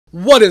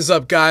What is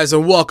up, guys,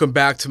 and welcome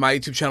back to my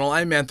YouTube channel.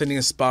 I'm Anthony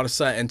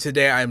Esparza, and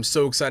today I am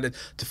so excited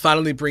to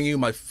finally bring you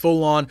my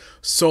full-on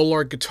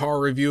Solar guitar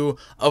review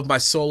of my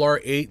Solar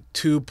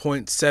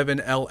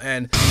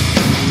A2.7LN.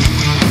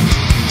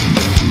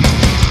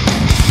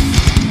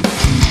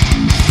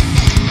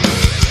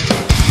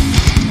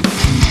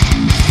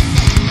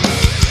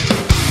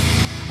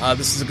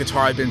 This is a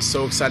guitar I've been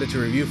so excited to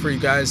review for you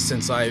guys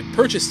since I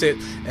purchased it,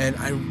 and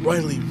I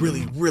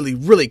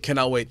really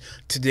cannot wait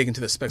to dig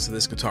into the specs of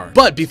this guitar.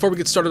 But before we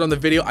get started on the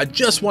video, I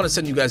just want to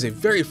send you guys a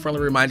very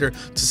friendly reminder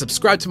to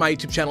subscribe to my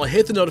YouTube channel,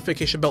 hit the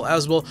notification bell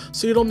as well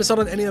so you don't miss out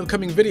on any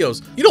upcoming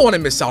videos. You don't want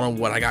to miss out on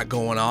what I got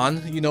going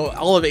on. You know,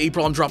 all of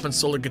April I'm dropping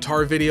Solar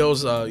guitar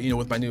videos,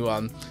 with my new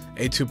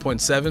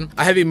A2.7.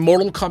 I have a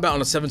Mortal Kombat on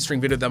a 7-string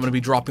video that I'm going to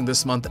be dropping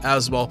this month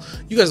as well.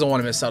 You guys don't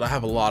want to miss out. I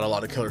have a lot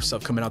of killer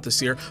stuff coming out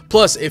this year.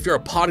 Plus, if you're a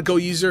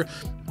PodGo user,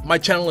 my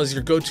channel is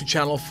your go-to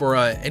channel for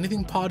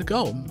anything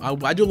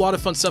PodGo. I do a lot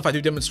of fun stuff. I do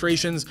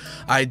demonstrations.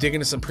 I dig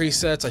into some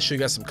presets. I show you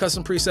guys some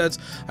custom presets.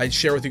 I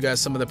share with you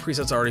guys some of the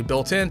presets already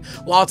built in.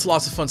 Lots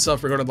of fun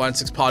stuff regarding Line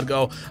 6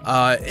 PodGo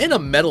in a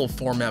metal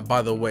format,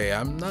 by the way.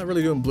 I'm not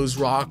really doing blues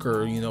rock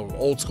or, you know,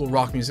 old school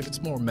rock music.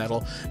 It's more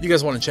metal. You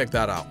guys want to check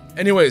that out.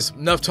 Anyways,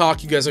 enough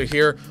talk. You guys are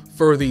here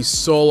for the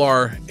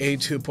Solar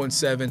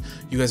A2.7.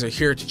 You guys are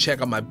here to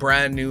check out my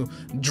brand new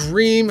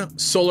dream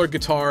Solar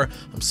guitar.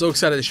 I'm so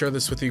excited to share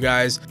this with you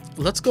guys.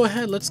 Let's go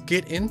ahead, let's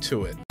get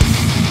into it.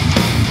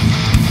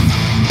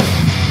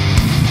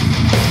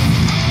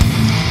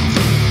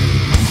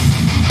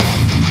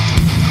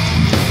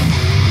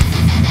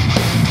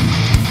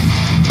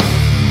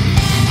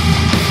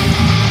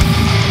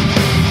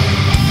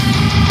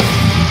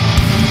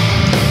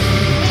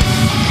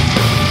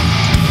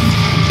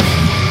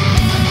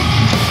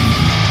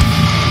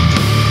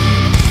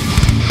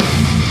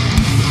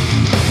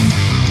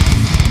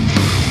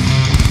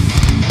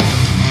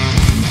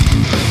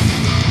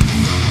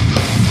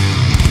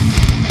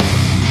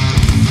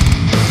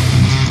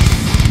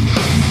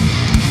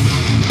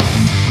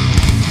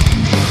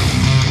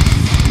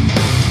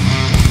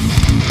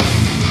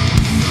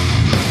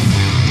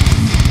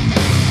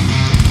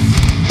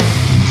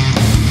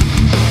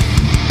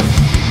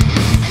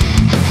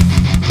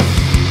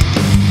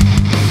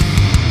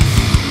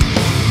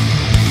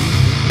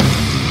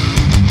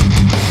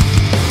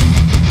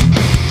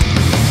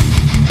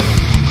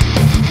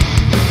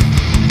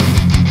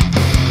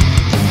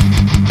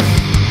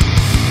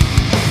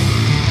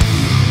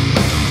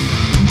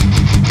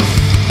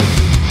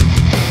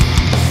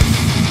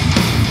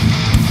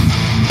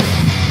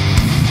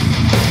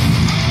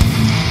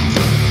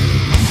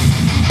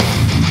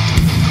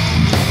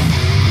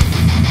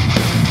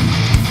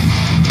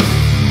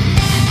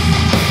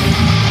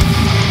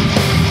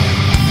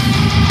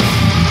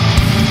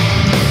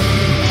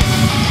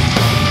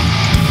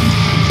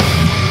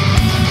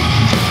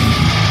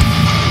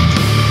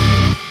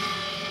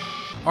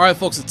 Alright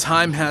folks, the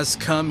time has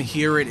come.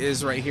 Here it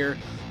is right here.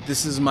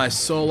 This is my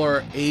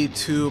Solar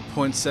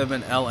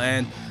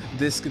A2.7LN.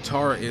 This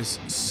guitar is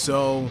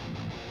so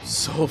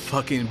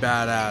fucking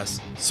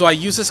badass. So I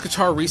used this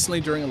guitar recently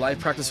during a live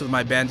practice with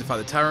my band Defy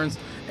the Tyrants,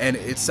 and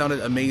it sounded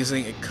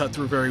amazing. It cut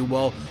through very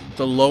well.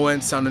 The low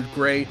end sounded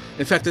great.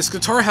 In fact, this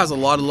guitar has a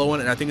lot of low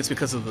end, and I think it's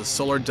because of the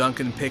Solar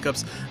Duncan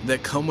pickups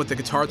that come with the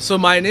guitar. So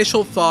my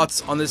initial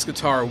thoughts on this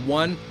guitar: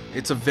 one,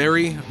 it's a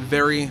very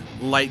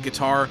light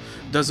guitar,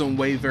 doesn't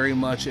weigh very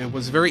much. It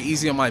was very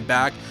easy on my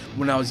back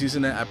when I was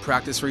using it at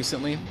practice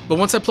recently. But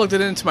once I plugged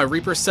it into my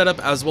Reaper setup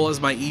as well as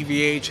my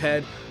EVH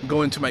head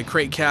going to my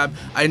crate cab,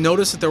 I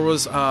noticed that there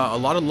was a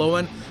lot of low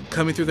end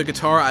coming through the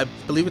guitar. I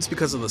believe it's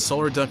because of the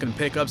Solar Duncan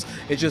pickups.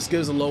 It just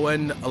gives the low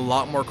end a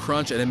lot more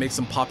crunch, and it makes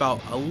them pop out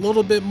a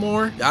little bit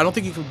more. I don't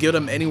think you can get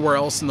them anywhere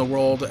else in the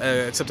world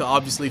except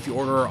obviously if you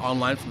order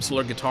online from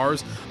Solar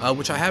Guitars,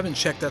 which I haven't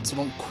checked that, so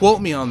don't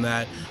quote me on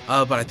that,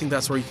 but I think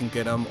that's where you can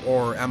get them,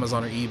 or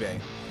Amazon or eBay.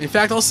 In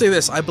fact, I'll say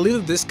this: I believe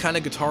that this kind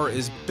of guitar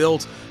is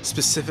built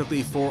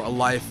specifically for a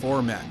live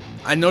format.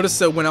 I noticed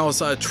that when I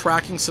was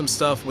tracking some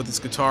stuff with this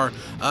guitar,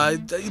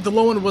 the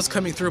low end was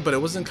coming through, but it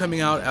wasn't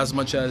coming out as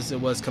much as it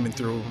was coming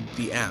through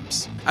the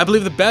amps. I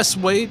believe the best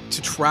way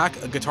to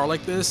track a guitar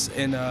like this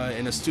in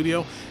a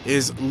studio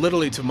is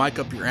literally to mic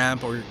up your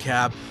amp or your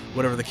cab,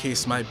 whatever the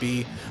case might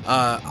be.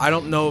 I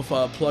don't know if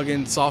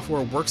plug-in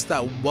software works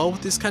that well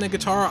with this kind of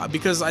guitar,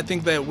 because I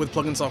think that with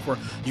plug-in software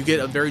you get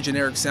a very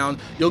generic sound.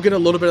 You'll get a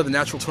little bit of the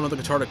natural tone of the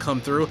guitar to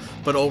come through,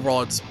 but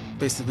overall it's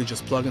basically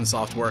just plug-in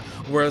software,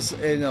 whereas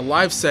in a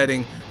live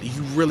setting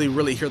you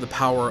really hear the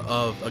power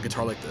of a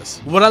guitar like this.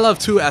 What I love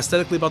too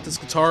aesthetically about this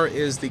guitar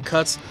is the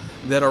cuts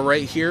that are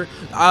right here.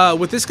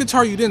 With this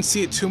guitar you didn't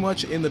see it too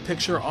much in the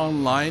picture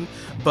online,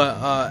 but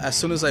as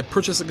soon as I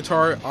purchased the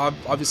guitar,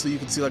 obviously you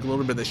can see like a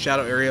little bit of the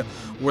shadow area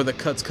where the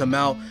cuts come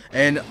out,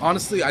 and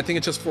honestly I think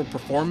it's just for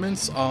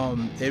performance.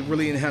 It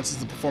really enhances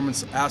the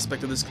performance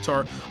aspect of this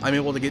guitar. I'm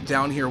able to get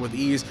down here with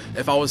ease.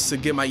 If I was to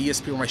get my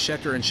ESP or my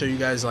Schecter and show you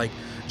guys like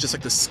just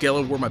like the scale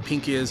of where my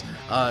pinky is,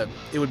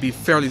 it would be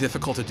fairly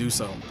difficult to do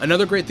so.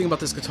 Another great thing about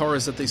this guitar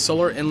is that the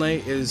solar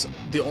inlay is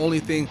the only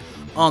thing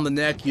on the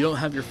neck. You don't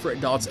have your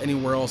fret dots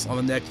anywhere else on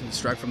the neck to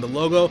distract from the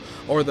logo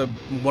or the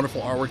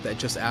wonderful artwork that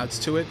just adds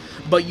to it,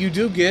 but you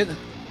do get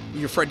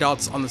your fret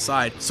dots on the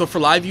side. So for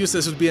live use,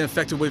 this would be an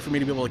effective way for me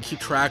to be able to keep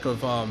track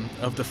of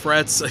the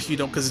frets, you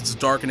know, because it's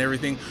dark and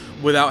everything,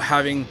 without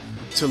having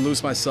to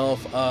lose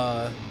myself,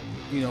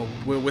 you know,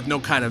 with no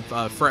kind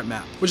of fret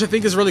map, which I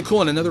think is really cool.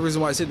 And another reason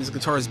why I say this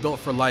guitar is built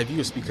for live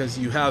use, because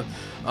you have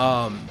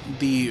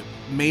the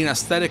main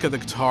aesthetic of the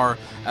guitar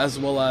as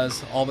well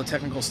as all the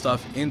technical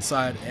stuff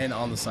inside and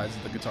on the sides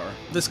of the guitar.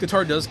 This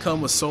guitar does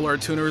come with Solar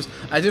tuners.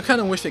 I do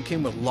kind of wish it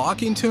came with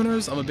locking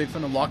tuners. I'm a big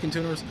fan of locking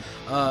tuners,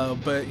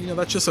 but you know,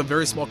 that's just a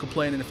very small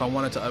complaint, and if I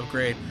wanted to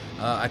upgrade,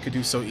 I could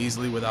do so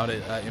easily without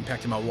it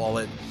impacting my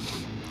wallet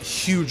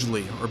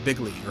hugely or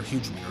bigly,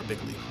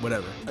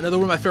 whatever. Another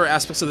one of my favorite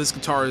aspects of this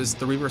guitar is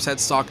the reverse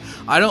headstock.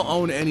 I don't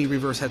own any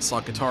reverse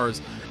headstock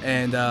guitars,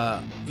 and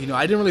you know,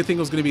 I didn't really think it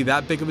was going to be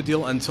that big of a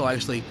deal until I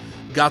actually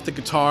got the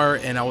guitar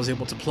and I was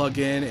able to plug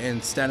in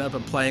and stand up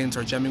and play and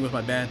start jamming with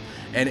my band,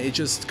 and it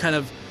just kind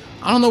of,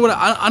 I don't know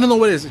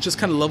what it is. It just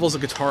kind of levels the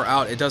guitar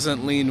out. It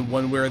doesn't lean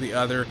one way or the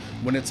other.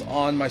 When it's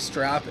on my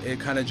strap, it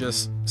kind of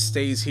just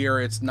stays here.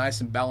 It's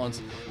nice and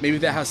balanced. Maybe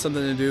that has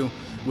something to do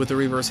with the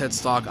reverse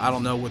headstock. I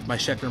don't know, with my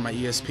Schecter and my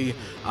ESP.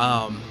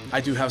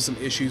 I do have some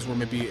issues where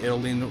maybe it'll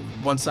lean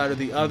one side or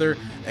the other,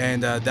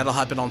 and that'll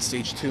happen on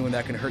stage 2, and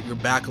that can hurt your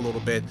back a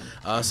little bit.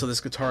 So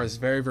this guitar is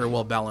very, very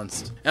well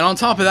balanced. And on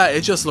top of that,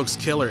 it just looks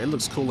killer. It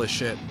looks cool as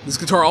shit. This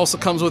guitar also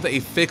comes with a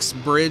fixed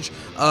bridge.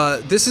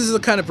 This is the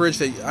kind of bridge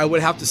that I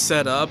would have to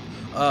set up,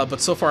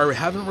 but so far I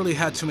haven't really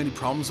had too many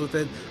problems with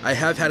it. I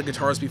have had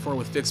guitars before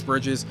with fixed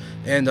bridges,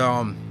 and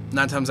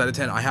 9 times out of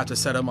 10 I have to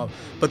set them up.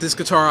 But this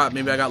guitar,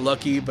 maybe I got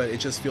lucky, but it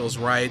just feels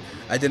right.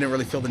 I didn't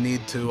really feel the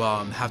need to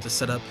have to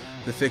set up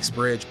the fixed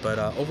bridge, but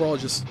overall it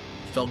just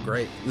felt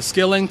great. The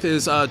scale length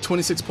is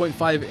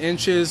 26.5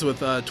 inches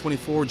with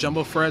 24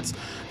 jumbo frets.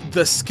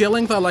 The scale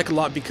length I like a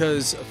lot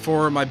because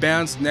for my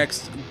band's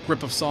next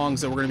grip of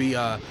songs that we're going to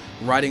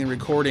be writing and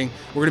recording,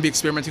 we're going to be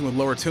experimenting with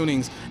lower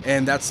tunings,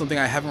 and that's something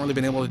I haven't really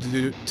been able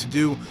to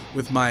do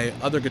with my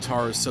other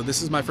guitars. So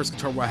this is my first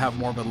guitar where I have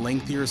more of a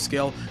lengthier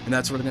scale, and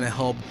that's really going to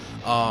help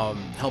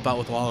out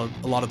with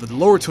a lot of the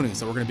lower tunings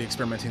that we're going to be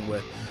experimenting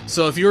with.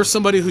 So if you're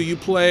somebody who you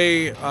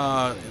play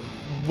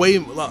way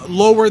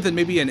lower than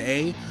maybe an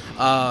A,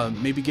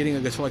 maybe getting a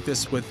guitar like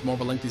this with more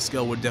of a lengthy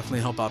scale would definitely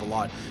help out a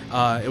lot.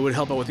 It would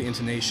help out with the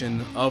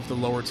intonation of the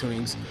lower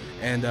tunings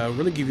and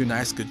really give you a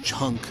nice good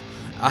chunk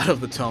out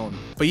of the tone.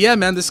 But yeah,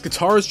 man, this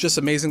guitar is just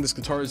amazing. This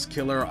guitar is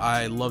killer.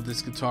 I love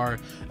this guitar.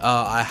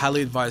 I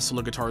highly advise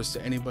Solar Guitars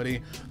to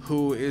anybody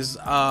who is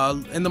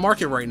in the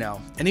market right now.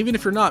 And even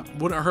if you're not,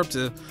 wouldn't hurt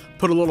to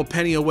put a little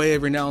penny away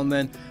every now and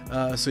then,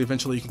 so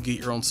eventually you can get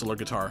your own Solar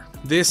guitar.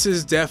 This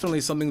is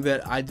definitely something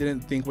that I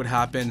didn't think would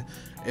happen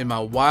in my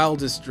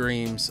wildest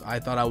dreams. I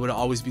thought I would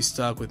always be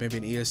stuck with maybe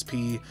an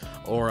ESP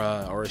or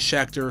a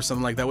Schecter or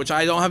something like that, which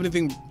I don't have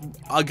anything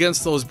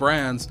against those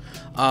brands,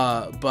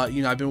 but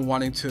you know, I've been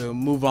wanting to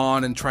move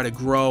on and try to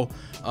grow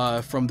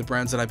from the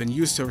brands that I've been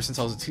used to ever since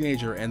I was a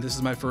teenager. And this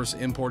is my first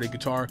imported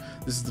guitar.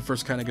 This is the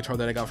first kind of guitar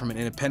that I got from an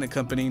independent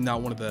company,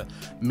 not one of the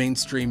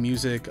mainstream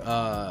music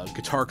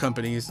guitar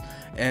companies,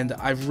 and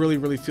I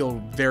really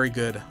feel very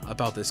good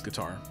about this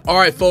guitar. All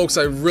right, folks,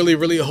 I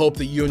really hope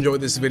that you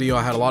enjoyed this video.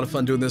 I had a lot of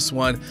fun doing this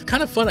one.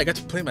 Kind of fun. I got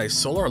to play my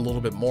Solar a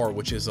little bit more,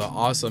 which is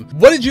awesome.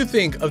 What did you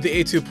think of the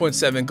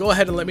A2.7? Go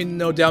ahead and let me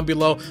know down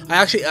below. I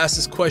actually asked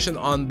this question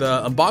on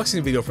the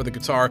unboxing video for the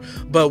guitar,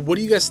 but what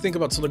do you guys think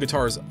about Solar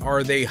guitars?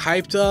 Are they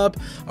hyped up?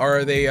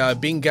 Are they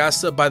being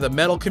gassed up by the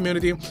metal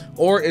community?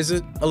 Or is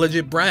it a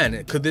legit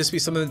brand? Could this be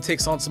something that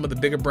takes on some of the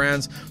bigger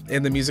brands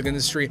in the music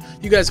industry?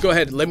 You guys go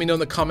ahead, let me know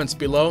in the comments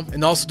below.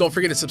 And also don't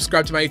forget to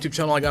subscribe to my YouTube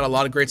channel. I got a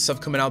lot of great stuff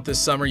coming out this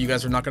summer. You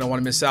guys are not going to want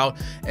to miss out.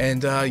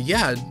 And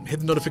yeah, hit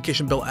the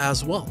notification bell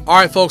as well. All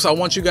right, folks, I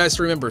want you guys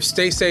to remember,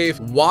 stay safe,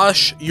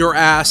 wash your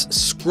ass,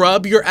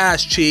 scrub your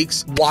ass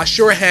cheeks, wash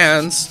your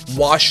hands,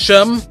 wash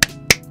them.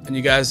 And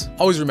you guys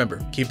always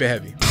remember, keep it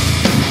heavy.